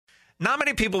Not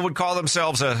many people would call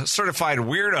themselves a certified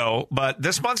weirdo, but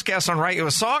this month's guest on Write You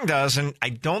a Song does, and I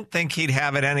don't think he'd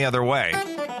have it any other way.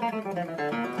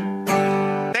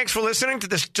 Thanks for listening to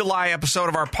this July episode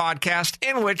of our podcast,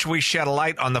 in which we shed a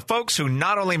light on the folks who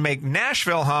not only make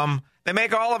Nashville hum, they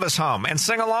make all of us hum and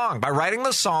sing along by writing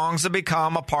the songs that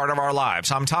become a part of our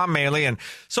lives. I'm Tom Maley, and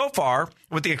so far,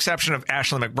 with the exception of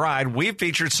Ashley McBryde, we've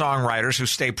featured songwriters who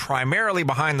stay primarily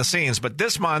behind the scenes. But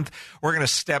this month, we're going to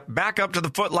step back up to the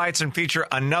footlights and feature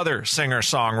another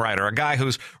singer-songwriter, a guy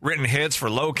who's written hits for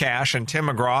Low Cash and Tim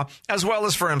McGraw, as well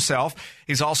as for himself.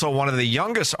 He's also one of the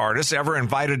youngest artists ever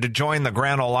invited to join the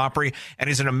Grand Ole Opry, and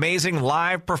he's an amazing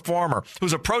live performer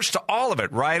whose approach to all of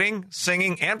it, writing,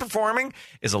 singing, and performing,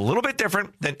 is a little bit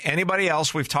different than anybody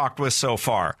else we've talked with so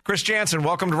far. Chris Janson,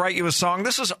 welcome to Write You a Song.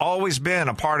 This has always been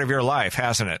a part of your life,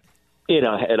 hasn't it?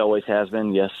 It always has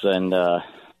been, yes. And,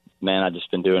 man, I've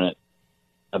just been doing it.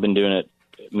 I've been doing it,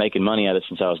 making money at it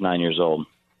since I was 9 years old.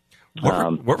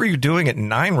 What were you doing at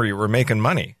 9 where you were making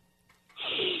money?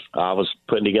 I was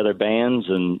putting together bands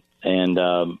and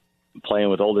playing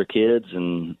with older kids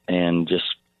and just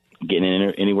getting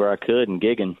in anywhere I could and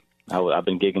gigging. I've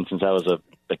been gigging since I was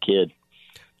a kid.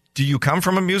 Do you come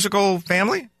from a musical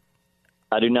family?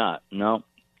 I do not, no.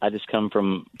 I just come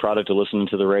from product of listening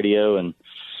to the radio and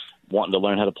wanting to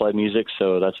learn how to play music,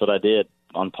 so that's what I did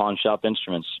on pawn shop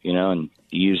instruments, and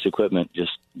used equipment,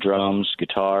 just drums,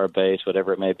 guitar, bass,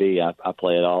 whatever it may be. I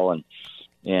play it all, and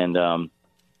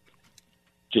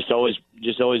just always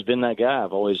been that guy.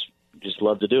 I've always just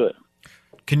loved to do it.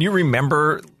 Can you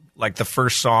remember like the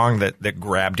first song that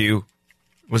grabbed you?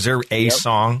 Was there a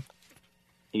song?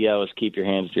 Yeah, it was "Keep Your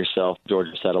Hands to Yourself,"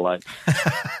 Georgia Satellite.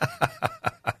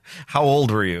 How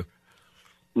old were you?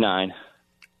 9.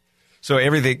 So the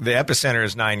epicenter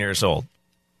is 9 years old.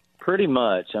 Pretty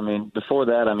much. I mean, before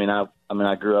that,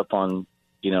 I grew up on,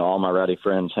 All My Rowdy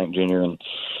Friends, Hank Jr. and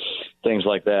things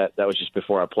like that. That was just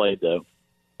before I played, though.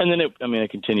 And then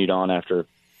it continued on after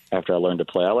I learned to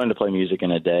play. I learned to play music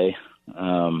in a day.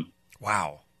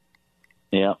 Wow.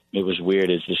 Yeah, it was weird.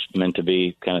 It's just meant to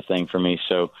be kind of thing for me.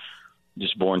 So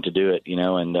just born to do it,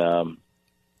 and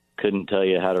couldn't tell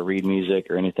you how to read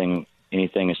music or anything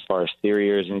as far as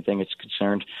theory or as anything is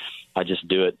concerned. I just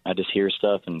do it. I just hear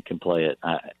stuff and can play it.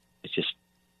 I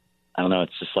don't know.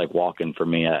 It's just like walking for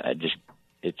me.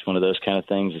 It's one of those kind of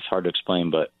things. It's hard to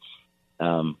explain, but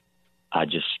I can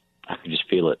just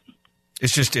feel it.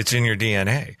 It's in your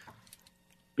DNA.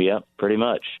 Yeah, pretty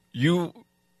much. You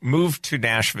moved to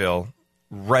Nashville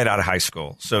right out of high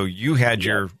school. So you had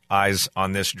your eyes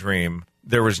on this dream.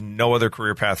 There was no other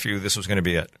career path for you. This was going to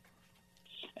be it.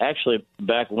 Actually,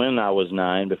 back when I was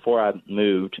 9, before I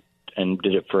moved and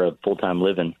did it for a full-time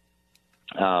living,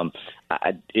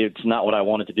 it's not what I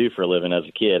wanted to do for a living as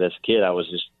a kid. As a kid, I was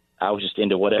just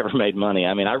into whatever made money.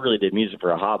 I mean, I really did music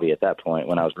for a hobby at that point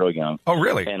when I was real young. Oh,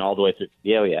 really? And all the way through,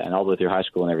 and all the way through high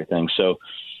school and everything. So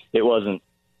it wasn't.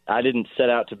 I didn't set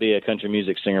out to be a country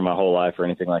music singer my whole life or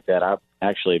anything like that. I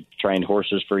actually trained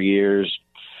horses for years,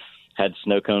 had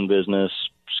snow cone business,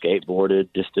 skateboarded,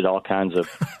 just did all kinds of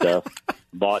stuff.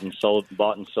 Bought and sold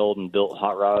and built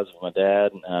hot rods with my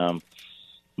dad.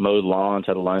 Mowed lawns,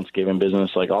 had a landscaping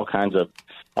business, like all kinds of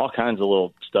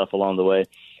little stuff along the way.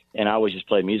 And I always just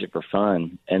played music for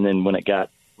fun. And then when it got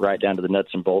right down to the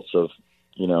nuts and bolts of,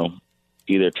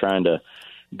 either trying to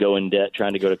go in debt,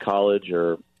 trying to go to college,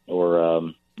 or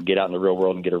get out in the real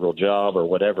world and get a real job or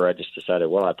whatever, I just decided,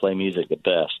 well, I play music the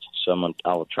best, so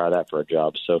I'll try that for a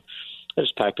job. So I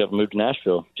just packed up and moved to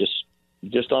Nashville,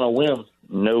 just on a whim.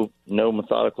 No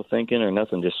methodical thinking or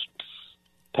nothing. Just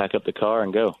pack up the car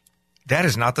and go. That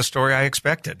is not the story I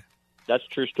expected. That's a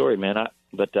true story, man. I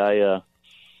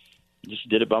just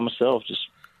did it by myself.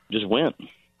 Just went.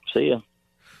 See ya.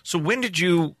 So when did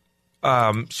you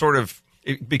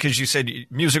because you said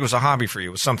music was a hobby for you,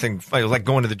 it was something like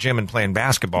going to the gym and playing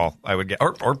basketball, I would get,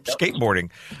 or skateboarding.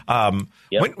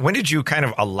 When did you kind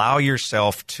of allow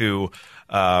yourself to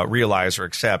realize or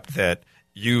accept that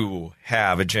you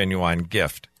have a genuine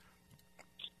gift?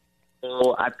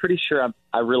 Well, I'm pretty sure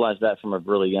I realized that from a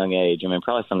really young age. I mean,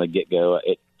 probably from the get-go.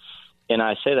 And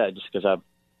I say that just because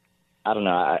I don't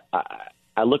know.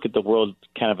 I look at the world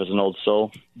kind of as an old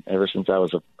soul ever since I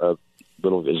was a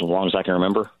little, as long as I can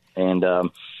remember. And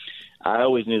I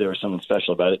always knew there was something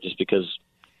special about it just because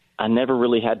I never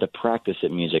really had to practice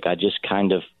at music. I just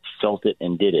kind of felt it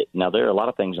and did it. Now, there are a lot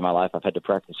of things in my life I've had to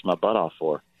practice my butt off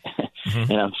for.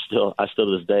 Mm-hmm. And I still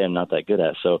to this day am not that good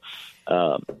at. So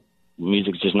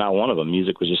music's just not one of them.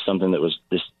 Music was just something that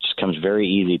just comes very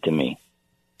easy to me.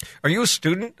 Are you a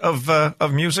student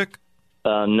of music?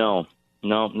 No,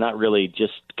 not really.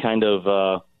 Just kind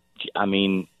of,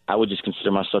 I would just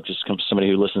consider myself just somebody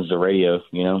who listens to radio,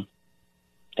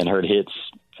 and heard hits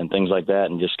and things like that,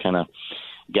 and just kind of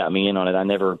got me in on it. I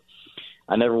never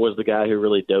was the guy who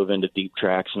really dove into deep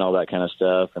tracks and all that kind of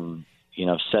stuff, and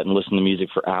sat and listened to music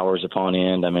for hours upon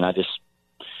end. I mean,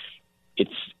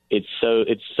 it's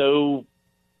so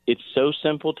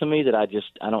simple to me that I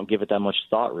don't give it that much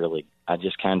thought, really. I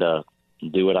just kind of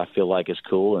do what I feel like is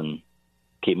cool and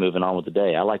keep moving on with the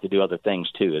day. I like to do other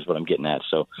things too, is what I'm getting at.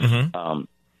 So,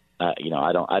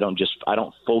 I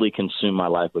don't fully consume my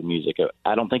life with music.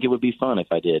 I don't think it would be fun if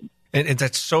I did. And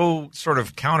that's so sort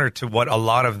of counter to what a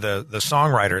lot of the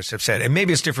songwriters have said. And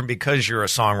maybe it's different because you're a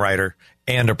songwriter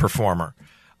and a performer.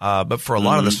 But for a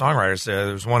lot of the songwriters,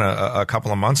 there was one a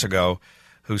couple of months ago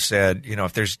who said,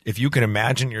 if you can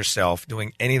imagine yourself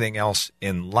doing anything else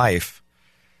in life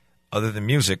other than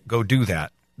music, go do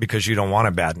that, because you don't want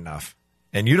it bad enough.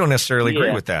 And you don't necessarily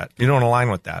agree with that. You don't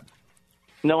align with that.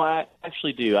 No, I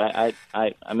actually do. I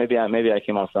maybe I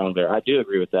came off wrong there. I do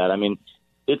agree with that. I mean,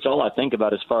 it's all I think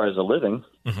about as far as a living.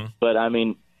 Mm-hmm. But I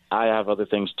mean, I have other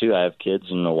things too. I have kids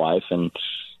and a wife, and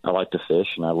I like to fish,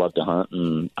 and I love to hunt,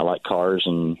 and I like cars,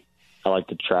 and I like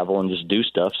to travel and just do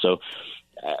stuff. So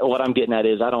what I'm getting at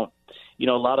is I don't. A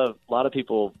lot of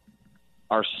people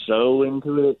are so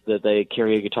into it that they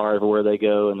carry a guitar everywhere they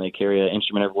go, and they carry an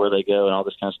instrument everywhere they go, and all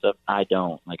this kind of stuff. I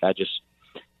don't.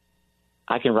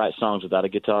 I can write songs without a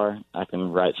guitar. I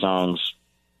can write songs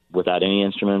without any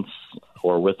instruments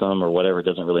or with them or whatever. It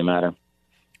doesn't really matter.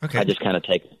 Okay. I just kind of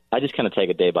take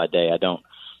it day by day. I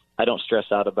don't stress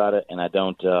out about it, and I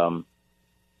don't know.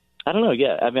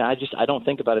 Yeah. I mean, I don't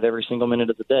think about it every single minute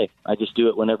of the day. I just do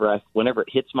it whenever it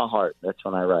hits my heart. That's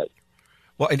when I write.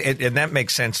 Well, and that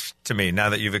makes sense to me now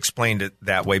that you've explained it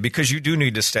that way, because you do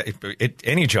need to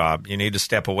any job, you need to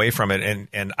step away from it.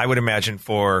 And I would imagine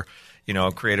for,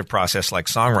 a creative process like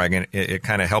songwriting, it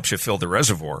kind of helps you fill the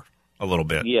reservoir a little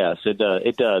bit. Yes, it does.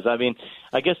 It does. I mean,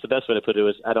 I guess the best way to put it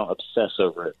is I don't obsess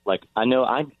over it. Like I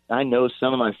know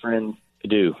some of my friends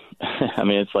do. I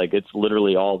mean, it's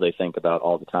literally all they think about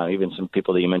all the time. Even some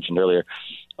people that you mentioned earlier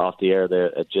off the air,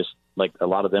 they're just like a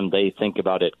lot of them, they think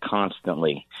about it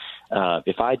constantly.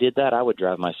 If I did that, I would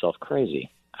drive myself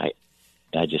crazy. I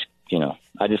just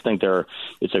think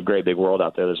it's a great big world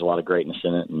out there. There's a lot of greatness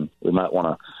in it, and we may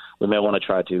want to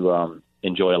try to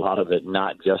enjoy a lot of it,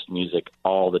 not just music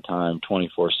all the time,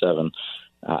 24/7.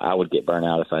 I would get burnt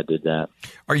out if I did that.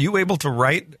 Are you able to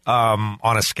write on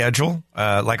a schedule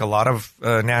like a lot of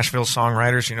Nashville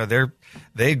songwriters?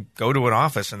 They go to an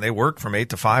office and they work from 8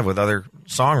 to 5 with other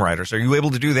songwriters. Are you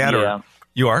able to do that? Yeah. Or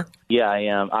you are? Yeah, I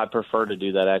am. I prefer to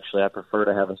do that, actually. I prefer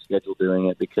to have a schedule doing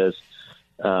it because,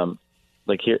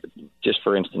 like here, just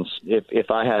for instance, if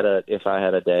I had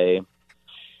a day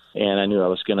and I knew I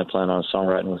was going to plan on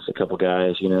songwriting with a couple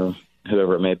guys,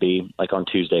 whoever it may be, like on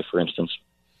Tuesday, for instance.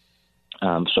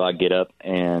 So I get up,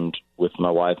 and with my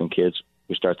wife and kids,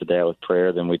 we start the day out with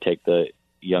prayer. Then we take the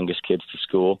youngest kids to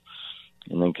school,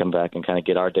 and then come back and kind of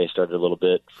get our day started a little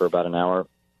bit for about an hour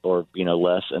or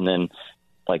less, and then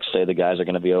like say the guys are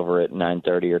going to be over at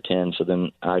 9:30 or 10. So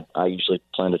then I usually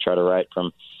plan to try to write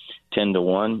from 10 to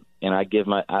 1, and I give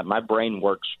my brain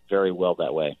works very well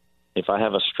that way. If I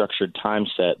have a structured time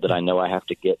set that I know I have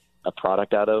to get a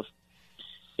product out of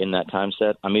in that time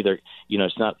set, I'm either,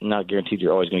 it's not guaranteed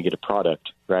you're always going to get a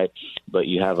product, right? But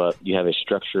you have a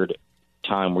structured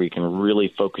time where you can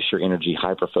really focus your energy,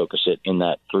 hyper focus it in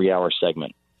that 3-hour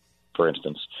segment, for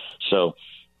instance. So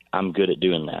I'm good at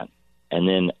doing that. And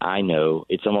then I know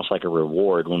it's almost like a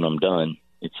reward when I'm done.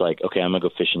 It's like, okay, I'm gonna go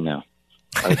fishing now.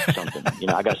 Or something.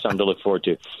 I got something to look forward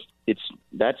to.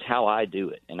 That's how I do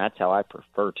it, and that's how I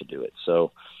prefer to do it.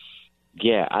 So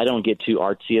yeah, I don't get too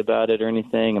artsy about it or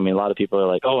anything. I mean, a lot of people are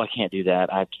like, oh, I can't do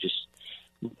that. I have to just,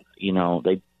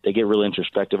 they get really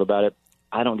introspective about it.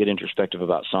 I don't get introspective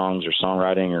about songs or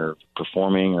songwriting or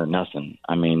performing or nothing.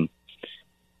 I mean,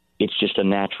 it's just a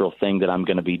natural thing that I'm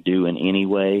going to be doing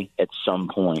anyway at some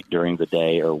point during the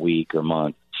day or week or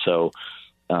month. So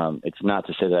it's not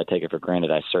to say that I take it for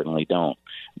granted. I certainly don't.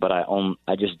 But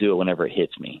I just do it whenever it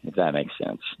hits me, if that makes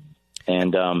sense.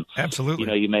 And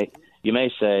absolutely, you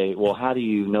may say, well, how do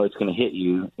you know it's going to hit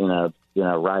you in a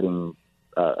writing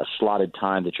a slotted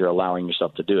time that you're allowing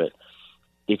yourself to do it?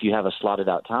 If you have a slotted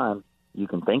out time, you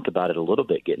can think about it a little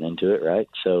bit getting into it, right?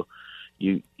 So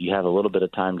you have a little bit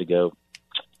of time to go,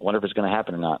 I wonder if it's going to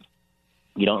happen or not.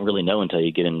 You don't really know until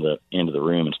you get into the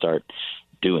room and start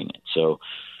doing it. So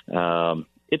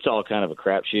it's all kind of a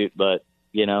crapshoot, but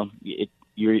you're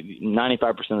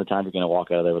 95% of the time you're going to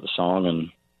walk out of there with a song, and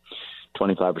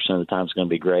 25% of the time it's going to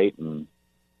be great, and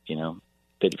 50% of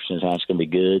the time it's going to be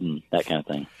good, and that kind of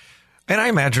thing. And I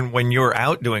imagine when you're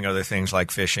out doing other things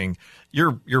like fishing,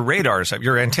 your radars,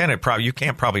 your antenna, you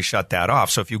can't probably shut that off.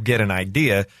 So if you get an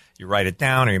idea, you write it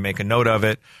down or you make a note of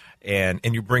it, and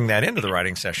you bring that into the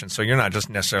writing session. So you're not just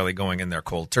necessarily going in there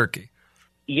cold turkey.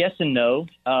 Yes and no.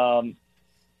 I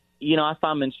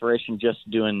find inspiration just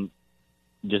doing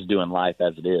life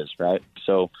as it is, right?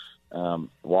 So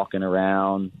walking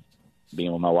around,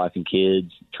 being with my wife and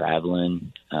kids,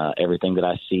 traveling, everything that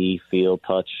I see, feel,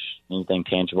 touch, anything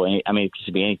tangible. It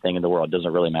could be anything in the world. It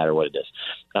doesn't really matter what it is.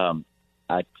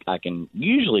 I can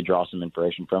usually draw some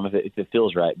inspiration from it if it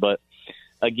feels right. But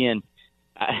again,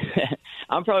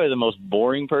 I'm probably the most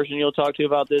boring person you'll talk to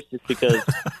about this, just because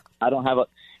I don't have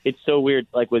it's so weird.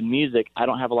 Like with music, I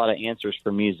don't have a lot of answers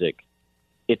for music.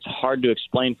 It's hard to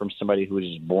explain from somebody who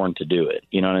is just born to do it.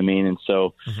 You know what I mean? And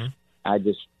so I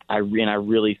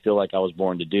really feel like I was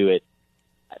born to do it.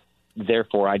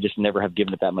 Therefore, I just never have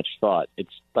given it that much thought.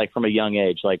 It's like from a young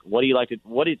age, like, what do you like to,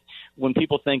 when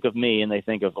people think of me and they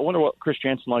think of, I wonder what Chris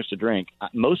Jansen likes to drink.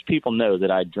 Most people know that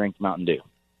I drink Mountain Dew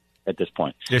at this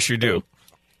point. Yes, you do.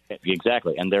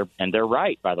 Exactly. And they're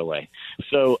right, by the way.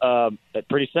 So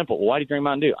pretty simple. Why do you drink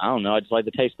Mountain Dew? I don't know. I just like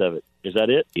the taste of it. Is that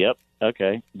it? Yep.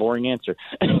 Okay. Boring answer.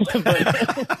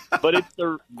 but it's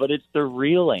the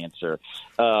real answer.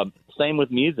 Same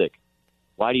with music.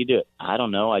 Why do you do it? I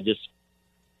don't know. I just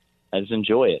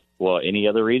enjoy it. Well, any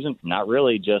other reason? Not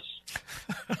really. It's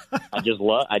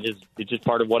just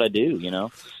part of what I do, you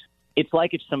know? It's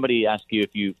like if somebody asks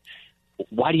you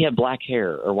why do you have black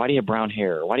hair, or why do you have brown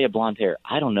hair, or why do you have blonde hair?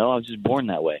 I don't know. I was just born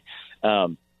that way.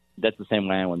 That's the same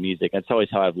way I am with music. That's always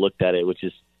how I've looked at it, which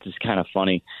is just kind of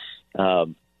funny.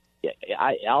 I'll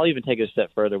even take it a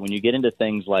step further. When you get into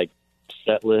things like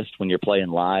set list, when you're playing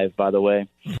live, by the way,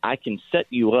 I can set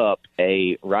you up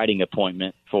a writing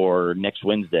appointment for next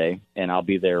Wednesday, and I'll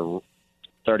be there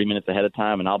 30 minutes ahead of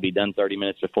time, and I'll be done 30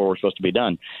 minutes before we're supposed to be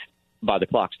done by the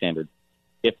clock standard.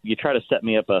 If you try to set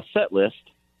me up a set list,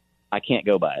 I can't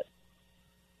go by it.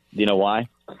 You know why?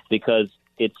 Because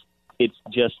it's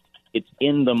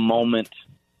in the moment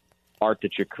art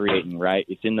that you're creating, right?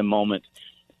 It's in the moment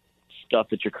stuff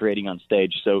that you're creating on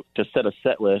stage. So to set a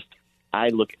set list,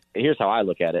 here's how I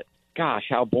look at it. Gosh,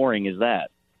 how boring is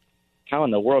that? How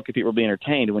in the world could people be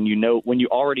entertained when you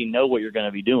already know what you're going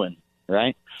to be doing,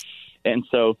 right? And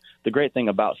so the great thing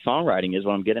about songwriting is,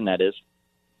 what I'm getting at is,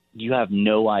 you have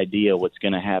no idea what's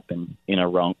going to happen in a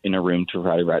room to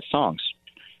write songs.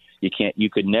 You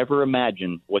could never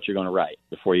imagine what you're going to write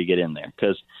before you get in there,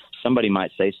 because somebody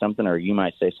might say something, or you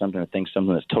might say something or think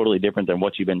something that's totally different than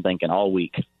what you've been thinking all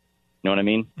week. You know what I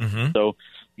mean? Mm-hmm. So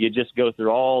you just go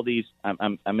through all these. I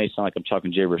may sound like I'm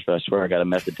talking gibberish, but I swear I got a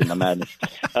method to my madness.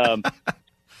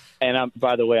 And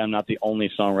by the way, I'm not the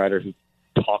only songwriter who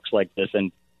talks like this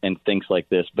and thinks like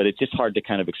this, but it's just hard to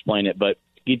kind of explain it. But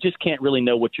you just can't really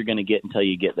know what you're going to get until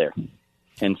you get there.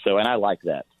 And I like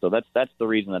that. So that's the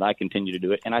reason that I continue to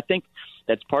do it. And I think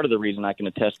that's part of the reason I can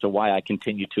attest to why I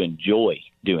continue to enjoy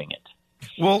doing it.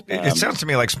 Well, it sounds to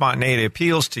me like spontaneity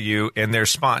appeals to you, and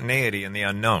there's spontaneity in the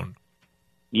unknown.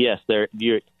 Yes,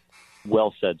 you're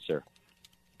well said, sir.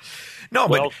 No,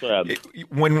 well, but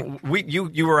when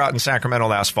you were out in Sacramento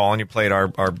last fall and you played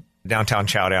our downtown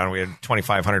Chowdown, we had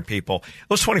 2,500 people.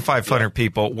 Those 2,500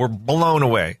 people were blown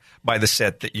away by the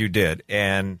set that you did,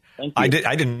 and I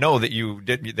didn't know that you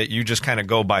just kind of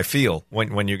go by feel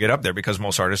when you get up there, because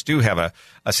most artists do have a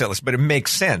set list. But it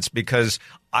makes sense, because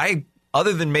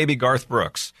other than maybe Garth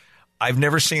Brooks, I've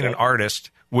never seen an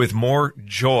artist with more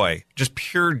joy, just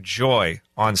pure joy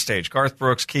on stage. Garth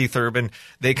Brooks, Keith Urban,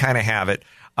 they kind of have it.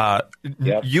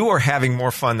 You are having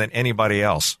more fun than anybody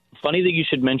else. Funny that you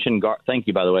should mention Garth. Thank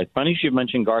you, by the way. Funny you should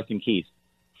mention Garth and Keith.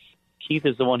 Keith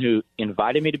is the one who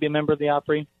invited me to be a member of the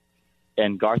Opry,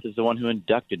 and Garth is the one who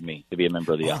inducted me to be a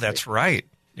member of the Opry. Oh, that's right.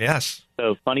 Yes.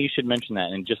 So funny you should mention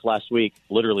that. And just last week,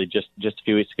 literally just a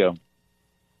few weeks ago,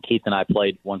 Keith and I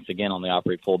played once again on the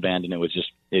Opry full band, and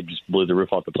it just blew the roof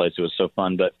off the place. It was so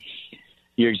fun. But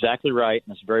you're exactly right,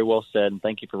 and it's very well said, and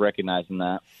thank you for recognizing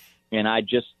that. And I'm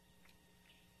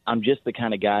just the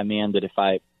kind of guy, man, that if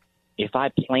I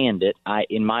planned it,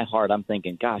 in my heart, I'm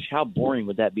thinking, gosh, how boring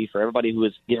would that be for everybody who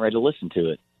is getting ready to listen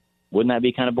to it? Wouldn't that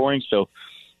be kind of boring? So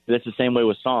that's the same way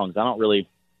with songs. I don't really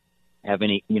have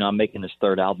any, I'm making this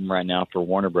third album right now for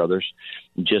Warner Brothers,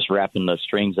 just wrapping the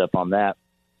strings up on that.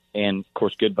 And of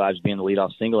course, Good Vibes being the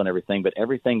lead-off single and everything, but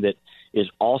everything that is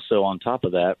also on top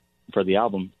of that for the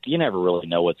album, you never really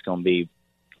know what's going to be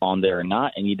on there or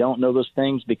not. And you don't know those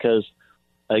things because,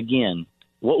 again,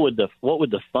 what would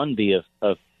the fun be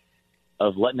of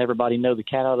letting everybody know the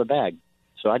cat out of the bag?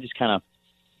 So I just kind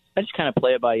of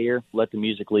play it by ear, let the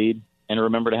music lead, and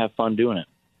remember to have fun doing it.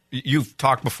 you've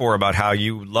talked before about how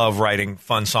you love writing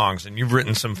fun songs, and you've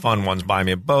written some fun ones. Buy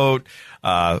Me a Boat,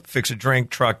 Fix a Drink,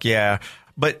 Truck, yeah.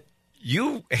 But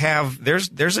you have,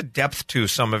 there's a depth to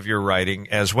some of your writing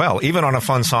as well. Even on a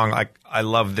fun song like I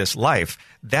Love This Life,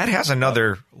 that has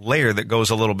another layer that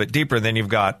goes a little bit deeper. Then you've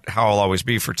got How I'll Always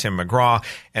Be for Tim McGraw,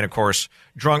 and of course,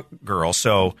 Drunk Girl.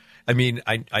 So, I mean,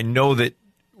 I know that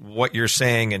what you're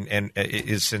saying and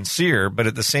is sincere, but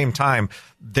at the same time,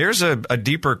 there's a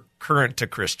deeper current to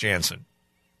Chris Janson.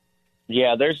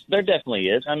 Yeah, there definitely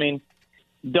is. I mean,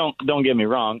 don't get me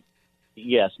wrong.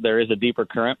 Yes, there is a deeper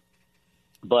current,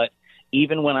 but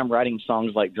even when I'm writing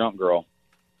songs like Drunk Girl,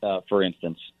 for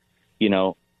instance, you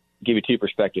know, give you two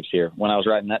perspectives here. When I was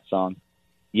writing that song,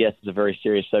 yes, it's a very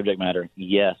serious subject matter.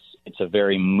 Yes, it's a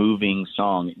very moving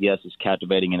song. Yes, it's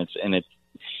captivating, and it's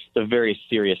a very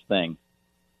serious thing.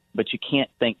 But you can't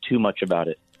think too much about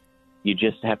it. You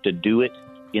just have to do it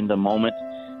in the moment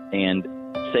and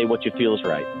say what you feel is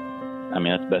right. I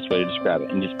mean, that's the best way to describe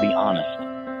it, and just be honest.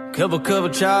 Couple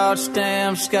charge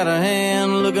stamps, got a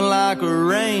hand looking like a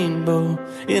rainbow,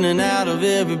 in and out of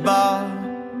every bar,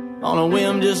 on a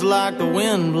whim just like the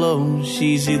wind blows.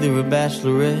 She's either a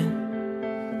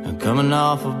bachelorette or coming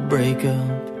off a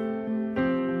breakup.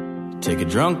 Take a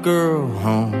drunk girl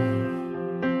home.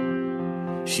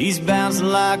 She's bouncing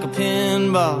like a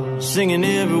pinball, singing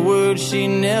every word she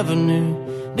never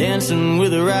knew, dancing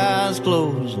with her eyes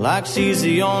closed like she's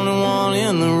the only one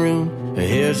in the room. Her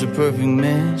hair's a perfect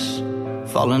mess,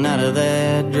 falling out of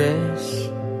that dress.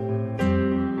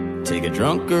 Take a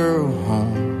drunk girl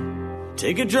home.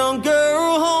 Take a drunk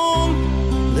girl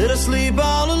home. Let her sleep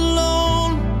all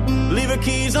alone. Leave her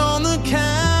keys on the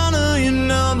counter, your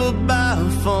number by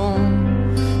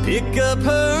phone. Pick up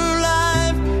her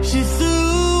life she threw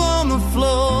on the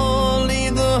floor.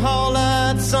 Leave the hall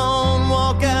lights on,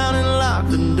 walk out and lock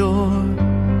the door.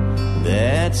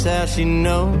 That's how she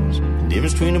knows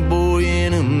difference between a boy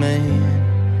and a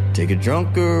man. Take a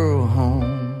drunk girl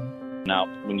home. Now,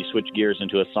 when you switch gears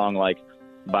into a song like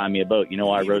Buy Me a Boat, you know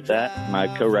why I wrote that? My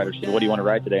co-writer said, what do you want to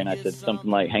write today? And I said,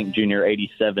 something like Hank Jr.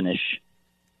 87-ish.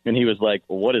 And he was like,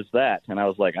 well, what is that? And I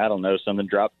was like, I don't know, something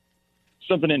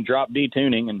in drop D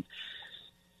tuning. And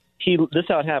this is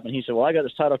how it happened. He said, well, I got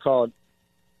this title called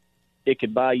It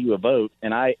Could Buy You a Boat.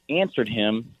 And I answered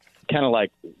him kind of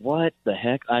like, what the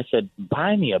heck? I said,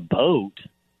 buy me a boat.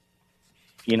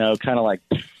 You know, kind of like,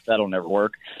 that'll never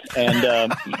work. And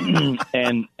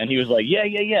and he was like, yeah.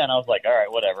 And I was like, all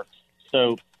right, whatever.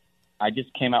 So I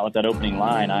just came out with that opening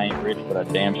line, I ain't rich, but I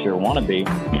damn sure want to be.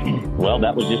 Well,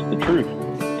 that was just the truth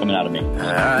coming out of me.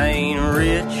 I ain't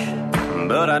rich,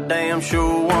 but I damn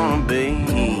sure want to be.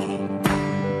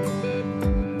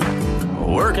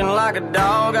 Working like a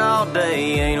dog all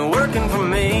day ain't working for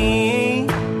me.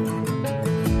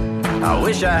 I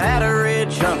wish I had a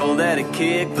rich uncle that'd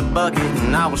kick the bucket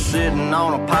and I was sitting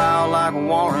on a pile like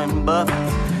Warren Buffett.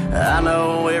 I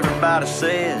know everybody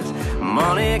says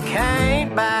money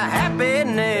can't buy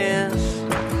happiness,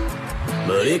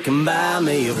 but it can buy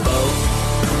me a boat.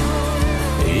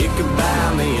 It can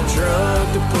buy me a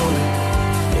truck to pull it.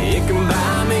 It can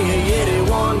buy me a Yeti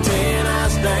 110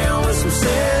 ice down with some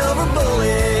silver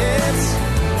bullets.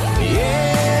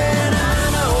 Yeah, and I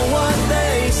know what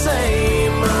they say.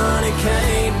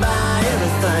 Can't buy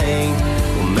everything,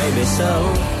 well maybe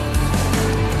so,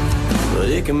 but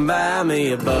it can buy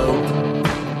me a boat.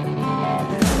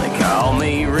 They call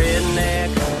me redneck,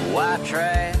 white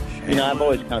trash. You know, I've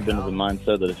always kind of been of the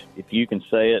mindset that if you can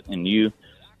say it and you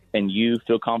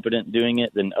feel confident doing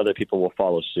it, then other people will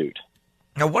follow suit.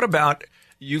 Now, what about,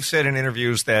 you've said in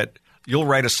interviews that you'll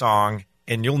write a song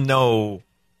and you'll know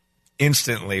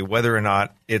instantly whether or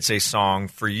not it's a song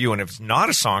for you, and if it's not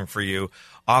a song for you,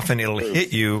 often it'll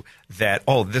hit you that,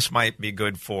 oh, this might be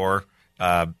good for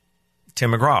Tim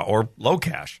McGraw or Low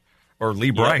Cash or Lee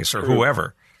Brice or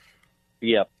whoever.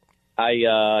 Yep.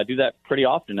 I do that pretty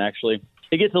often, actually.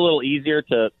 It gets a little easier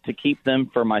to keep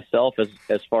them for myself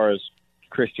as far as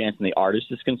Chris Janson, the artist,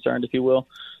 is concerned, if you will.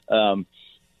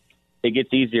 It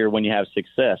gets easier when you have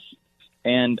success.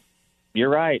 And you're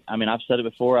right. I mean, I've said it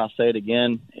before. I'll say it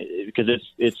again because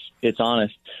it's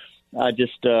honest.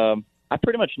 I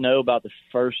pretty much know about the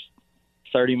first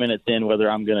 30 minutes in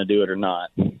whether I'm going to do it or not.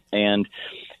 And,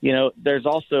 you know, there's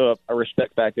also a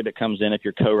respect factor that comes in if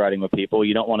you're co-writing with people.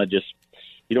 You don't want to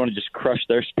just crush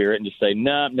their spirit and just say,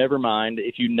 no, never mind.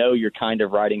 If you know you're kind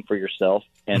of writing for yourself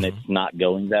and it's not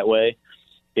going that way,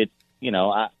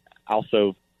 I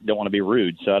also don't want to be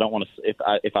rude. So I don't want to,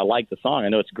 if I like the song, I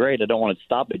know it's great. I don't want to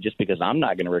stop it just because I'm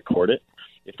not going to record it.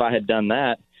 If I had done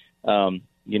that,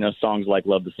 songs like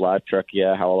Love This Life, Truck,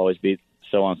 Yeah, How I'll Always Be,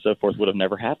 so on and so forth would have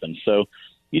never happened. So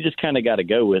you just kind of got to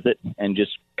go with it and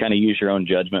just kind of use your own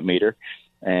judgment meter.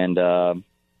 And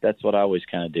that's what I always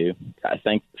kind of do.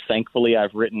 Thankfully,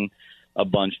 I've written a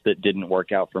bunch that didn't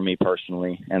work out for me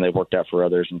personally, and they've worked out for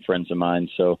others and friends of mine.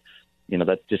 So,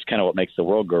 that's just kind of what makes the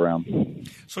world go around.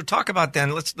 So talk about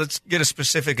then, let's get a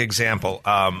specific example.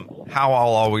 How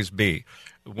I'll Always Be.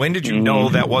 When did you know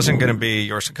that wasn't going to be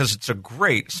yours? Because it's a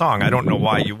great song. I don't know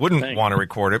why you wouldn't want to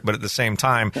record it, but at the same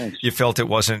time, you felt it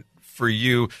wasn't for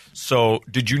you. So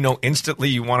did you know instantly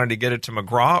you wanted to get it to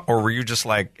McGraw, or were you just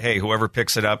like, hey, whoever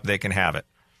picks it up, they can have it?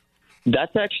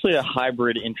 That's actually a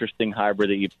interesting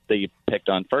hybrid that you picked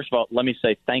on. First of all, let me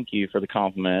say thank you for the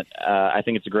compliment. I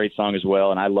think it's a great song as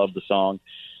well, and I love the song.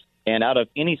 And out of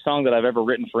any song that I've ever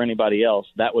written for anybody else,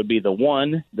 that would be the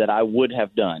one that I would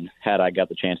have done had I got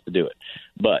the chance to do it.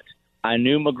 But I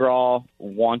knew McGraw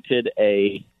wanted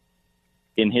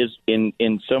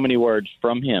in so many words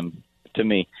from him to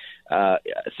me,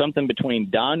 something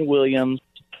between Don Williams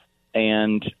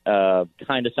and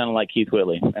kind of sounded like Keith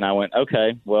Whitley. And I went,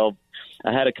 okay, well,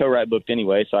 I had a co-write booked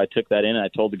anyway, so I took that in and I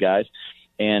told the guys.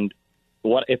 And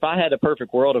what if I had a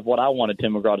perfect world of what I wanted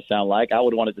Tim McGraw to sound like? I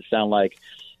would want it to sound like,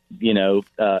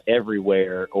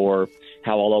 Everywhere, or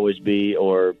How I'll Always Be,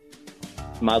 or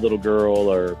My Little Girl,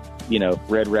 or,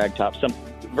 Red Rag Top, some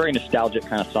very nostalgic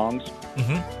kind of songs.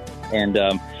 Mm-hmm. And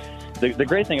the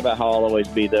great thing about How I'll Always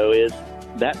Be, though, is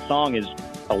that song is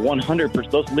a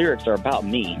 100%, those lyrics are about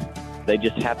me. They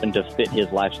just happen to fit his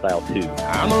lifestyle, too.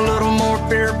 I'm a little more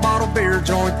beer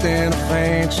joint than a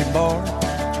fancy bar.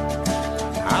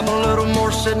 I'm a little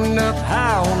more sitting up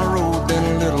high on the road than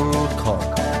a little old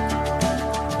car.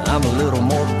 I'm a little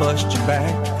more bust your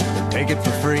back and take it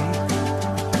for free.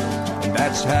 And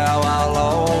that's how I'll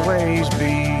always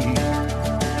be.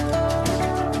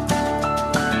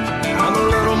 I'm a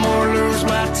little more lose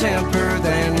my temper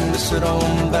than to sit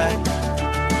on the back.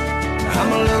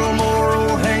 I'm a little more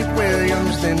old Hank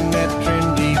Williams than that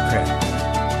trendy crap.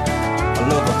 I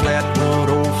love a flatwood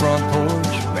old front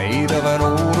porch made of an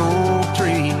old oak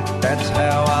tree. That's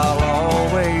how I'll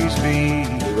always be.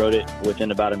 We wrote it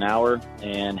within about an hour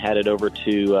and had it over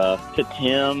to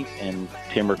Tim, and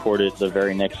Tim recorded it the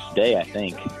very next day, I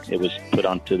think. It was put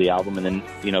onto the album, and then,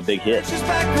 big hit. Just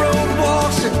back road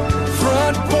waltzing,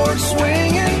 front porch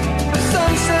swinging,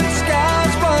 sunset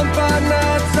skies, bonfire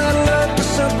nights. I love the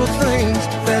simple things.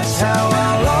 That's how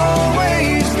I'll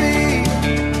always be.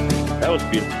 That was a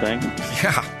beautiful thing.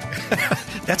 Yeah.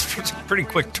 That's a pretty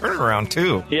quick turnaround,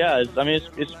 too. Yeah,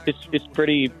 it's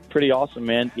pretty awesome,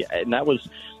 man. Yeah, and that was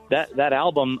that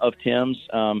album of Tim's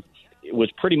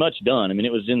was pretty much done. I mean,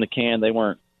 it was in the can. They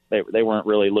weren't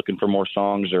really looking for more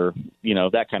songs or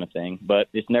that kind of thing. But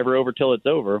it's never over till it's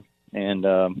over, and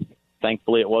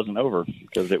thankfully it wasn't over,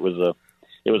 because it was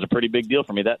a pretty big deal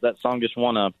for me. That song just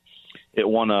won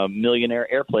a Millionaire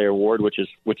Airplay Award, which is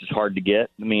hard to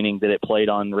get, meaning that it played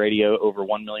on radio over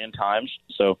 1 million times.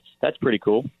 So that's pretty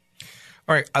cool.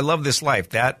 All right. I Love This Life.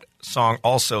 That song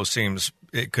also seems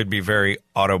it could be very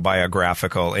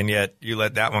autobiographical, and yet you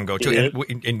let that one go too.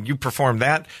 And you performed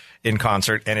that in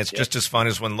concert, and it's just as fun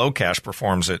as when Locash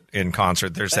performs it in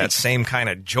concert. There's that same kind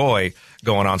of joy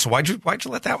going on. So why'd you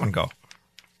let that one go?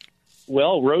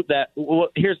 Well,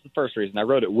 here's the first reason. I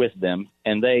wrote it with them,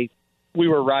 and we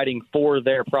were writing for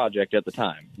their project at the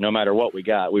time. No matter what we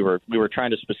got, we were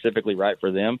trying to specifically write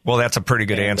for them. Well, that's a pretty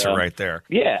good answer right there.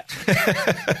 Yeah.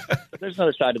 But there's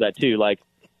another side to that too. Like,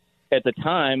 at the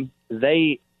time,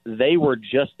 they were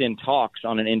just in talks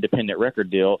on an independent record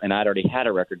deal, and I'd already had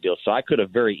a record deal. So I could have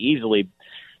very easily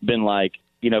been like,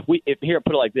 put it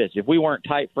like this: if we weren't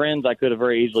tight friends, I could have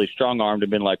very easily strong-armed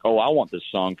and been like, oh, I want this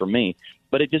song for me.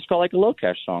 But it just felt like a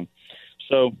Locash song.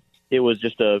 So it was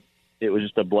just a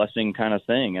blessing kind of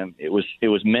thing, and it was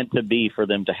meant to be for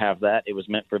them to have that. It was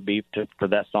meant for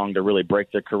that song to really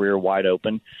break their career wide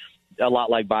open, a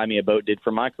lot like "Buy Me a Boat" did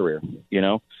for my career,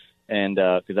 And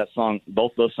because that song,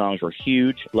 both those songs were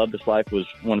huge. "Love This Life" was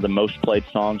one of the most played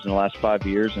songs in the last 5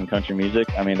 years in country music.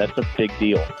 I mean, that's a big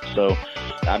deal. So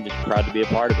I'm just proud to be a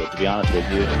part of it, to be honest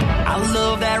with you. I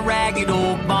love that ragged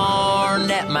old barn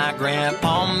that my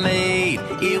grandpa made.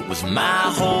 It was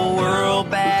my whole world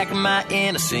back in my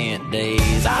innocent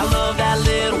days. I love that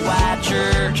little white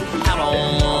church out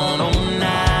on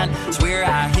 109. It's where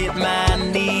I hit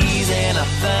my knees and I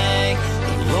thank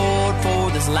the Lord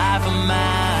for this life of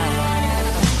mine.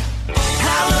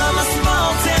 I love my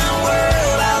small town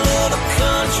world. I love a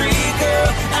country girl.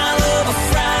 I love a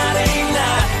Friday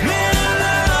night. Man,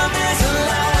 I love this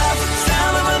life.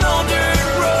 Sound of an old dirt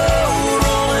road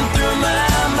rolling through my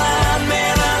mind.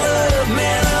 Man, I love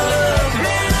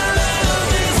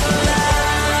this life.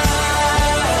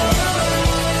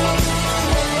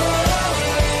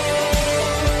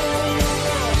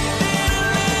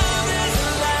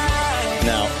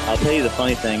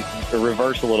 funny thing, to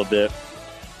reverse a little bit,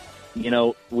 you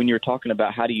know, when you're talking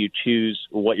about how do you choose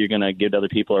what you're going to give to other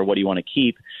people or what do you want to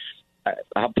keep,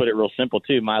 I'll put it real simple,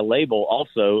 too. My label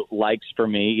also likes for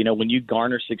me, you know, when you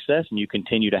garner success and you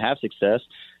continue to have success,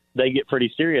 they get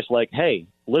pretty serious, like, hey,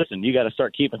 listen, you got to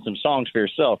start keeping some songs for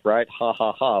yourself, right? Ha,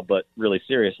 ha, ha, but really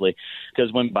seriously,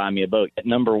 because when Buy Me a Boat, at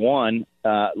number 1,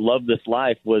 Love This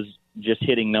Life was just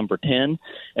hitting number 10,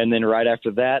 and then right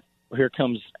after that, here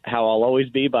comes How I'll Always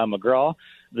Be by McGraw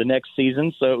the next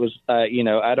season. So it was, you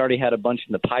know, I'd already had a bunch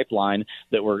in the pipeline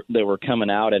that were coming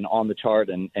out and on the chart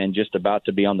and just about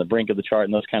to be on the brink of the chart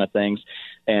and those kind of things.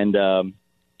 And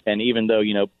even though,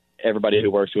 you know, everybody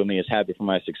who works with me is happy for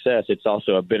my success, it's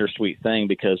also a bittersweet thing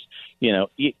because, you know,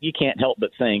 you can't help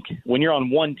but think when you're on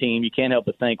one team, you can't help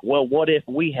but think, well, what if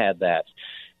we had that?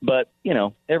 But, you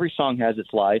know, every song has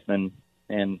its life, and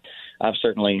I've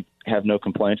certainly have no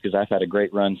complaints because I've had a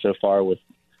great run so far with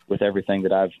everything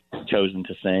that I've chosen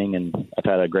to sing, and I've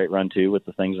had a great run, too, with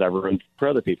the things that I've written for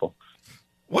other people.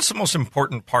 What's the most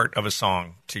important part of a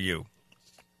song to you?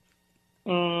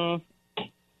 The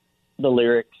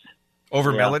lyrics.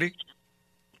 Over melody?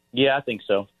 Yeah, I think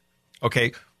so.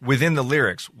 Okay. Within the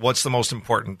lyrics, what's the most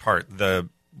important part? The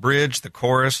bridge, the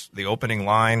chorus, the opening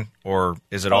line, or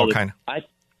is it all kind of...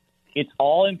 It's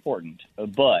all important,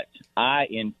 but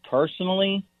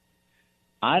personally,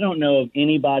 I don't know of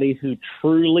anybody who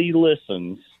truly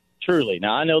listens. Truly.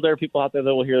 Now, I know there are people out there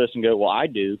that will hear this and go, well, I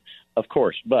do, of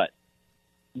course. But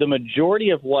the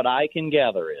majority of what I can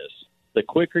gather is the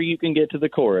quicker you can get to the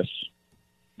chorus,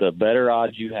 the better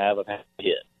odds you have of having a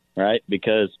hit, right?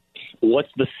 Because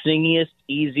what's the singiest,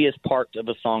 easiest part of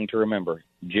a song to remember?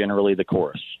 Generally the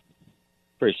chorus.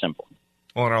 Pretty simple.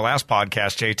 Well, in our last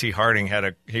podcast, J.T. Harding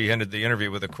he ended the interview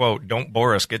with a quote, "Don't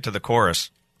bore us, get to the chorus."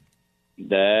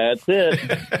 That's it.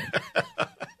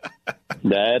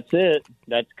 That's it.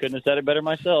 Couldn't have said it better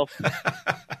myself.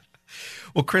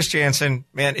 Well, Chris Janson,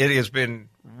 man, it has been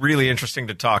really interesting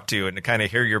to talk to you and to kind of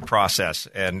hear your process.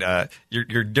 And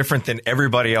you're different than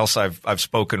everybody else I've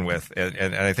spoken with,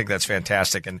 and I think that's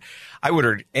fantastic. And I would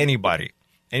urge anybody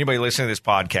listening to this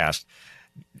podcast,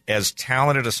 as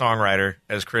talented a songwriter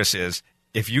as Chris is,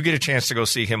 if you get a chance to go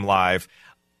see him live,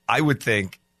 I would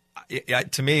think,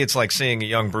 to me, it's like seeing a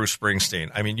young Bruce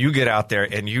Springsteen. I mean, you get out there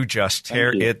and you just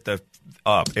tear it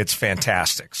up. It's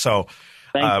fantastic. So,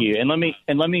 thank you. And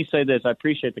let me say this. I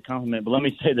appreciate the compliment, but let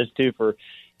me say this too for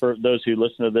those who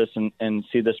listen to this and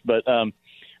see this. But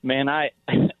man, I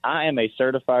am a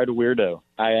certified weirdo.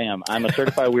 I'm a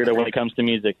certified weirdo when it comes to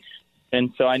music,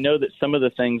 and so I know that some of the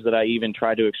things that I even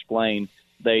try to explain,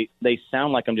 they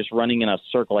sound like I'm just running in a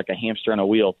circle, like a hamster on a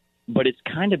wheel. But it's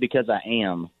kind of because I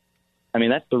am. I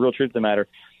mean, that's the real truth of the matter.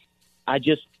 I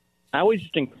always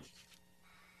just think,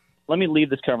 let me leave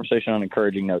this conversation on an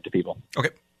encouraging note to people. Okay.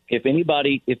 If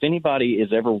anybody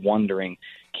is ever wondering,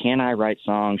 can I write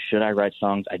songs? Should I write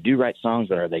songs? I do write songs,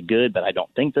 but are they good? But I don't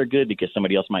think they're good because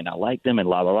somebody else might not like them and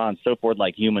blah, blah, blah, and so forth,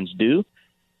 like humans do.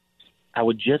 I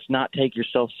would just not take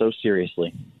yourself so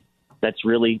seriously. That's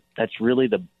really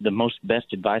the most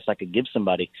best advice I could give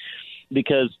somebody,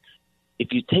 because if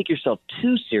you take yourself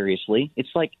too seriously, it's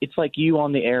like you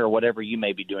on the air or whatever you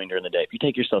may be doing during the day. If you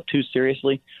take yourself too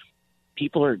seriously,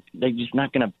 they're just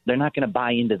not gonna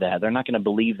buy into that. They're not gonna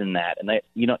believe in that, and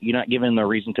you're not giving them a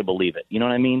reason to believe it. You know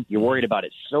what I mean? You're worried about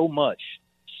it so much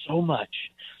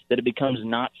that it becomes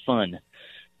not fun.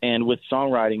 And with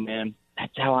songwriting, man,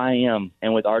 that's how I am.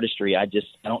 And with artistry, I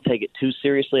don't take it too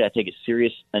seriously. I take it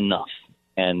serious enough,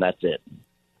 and that's it.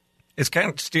 It's kind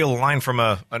of steal a line from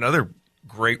another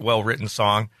great, well-written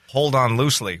song, "Hold on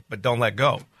loosely, but don't let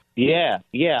go." Yeah.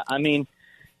 I mean,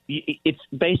 it's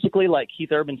basically like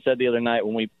Keith Urban said the other night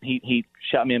when he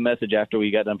shot me a message after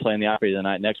we got done playing the Opry the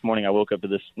night. Next morning, I woke up to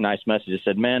this nice message. It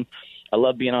said, "Man, I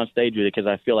love being on stage with you because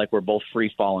I feel like we're both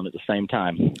free-falling at the same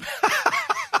time."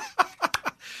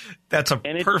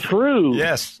 It's true.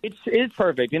 Yes. It's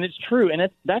perfect, and it's true. And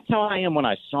that's how I am when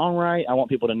I songwrite. I want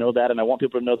people to know that, and I want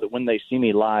people to know that when they see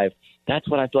me live, that's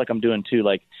what I feel like I'm doing too.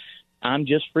 Like, I'm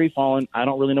just free-falling. I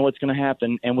don't really know what's going to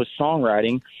happen. And with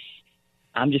songwriting,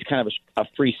 I'm just kind of a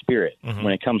free spirit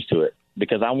when it comes to it,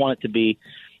 because I want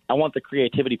the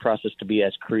creativity process to be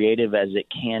as creative as it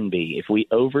can be. If we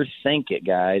overthink it,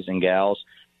 guys and gals,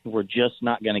 we're just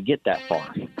not going to get that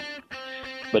far.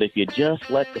 But if you just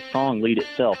let the song lead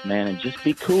itself, man, and just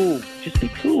be cool,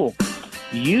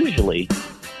 usually,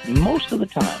 most of the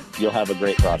time, you'll have a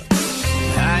great product.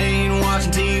 I ain't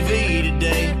watching TV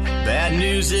today. Bad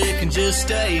news, it can just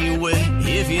stay away.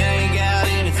 If you ain't got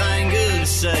anything good to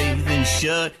say, then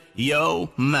shut your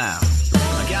mouth.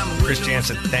 I Chris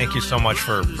Janson, thank you so much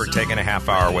for taking a half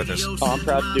hour with us. Oh, I'm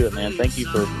proud to do it, man. Thank you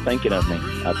for thinking of me.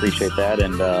 I appreciate that,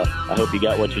 and I hope you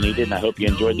got what you needed, and I hope you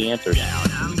enjoyed the answers.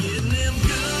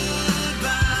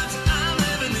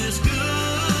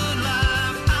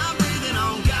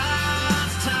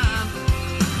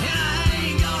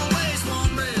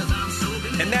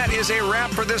 And that is a wrap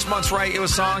for this month's Write You a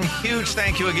Song. Huge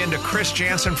thank you again to Chris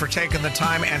Janson for taking the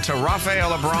time, and to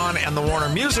Raphael Lebron and the Warner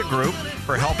Music Group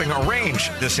for helping arrange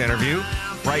this interview.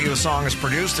 Write You a Song is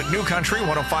produced at New Country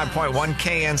 105.1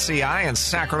 KNCI in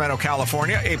Sacramento,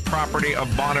 California, a property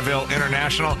of Bonneville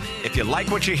International. If you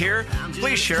like what you hear,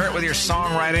 please share it with your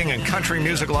songwriting and country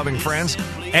music loving friends.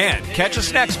 And catch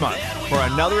us next month for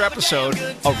another episode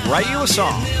of Write You a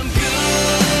Song.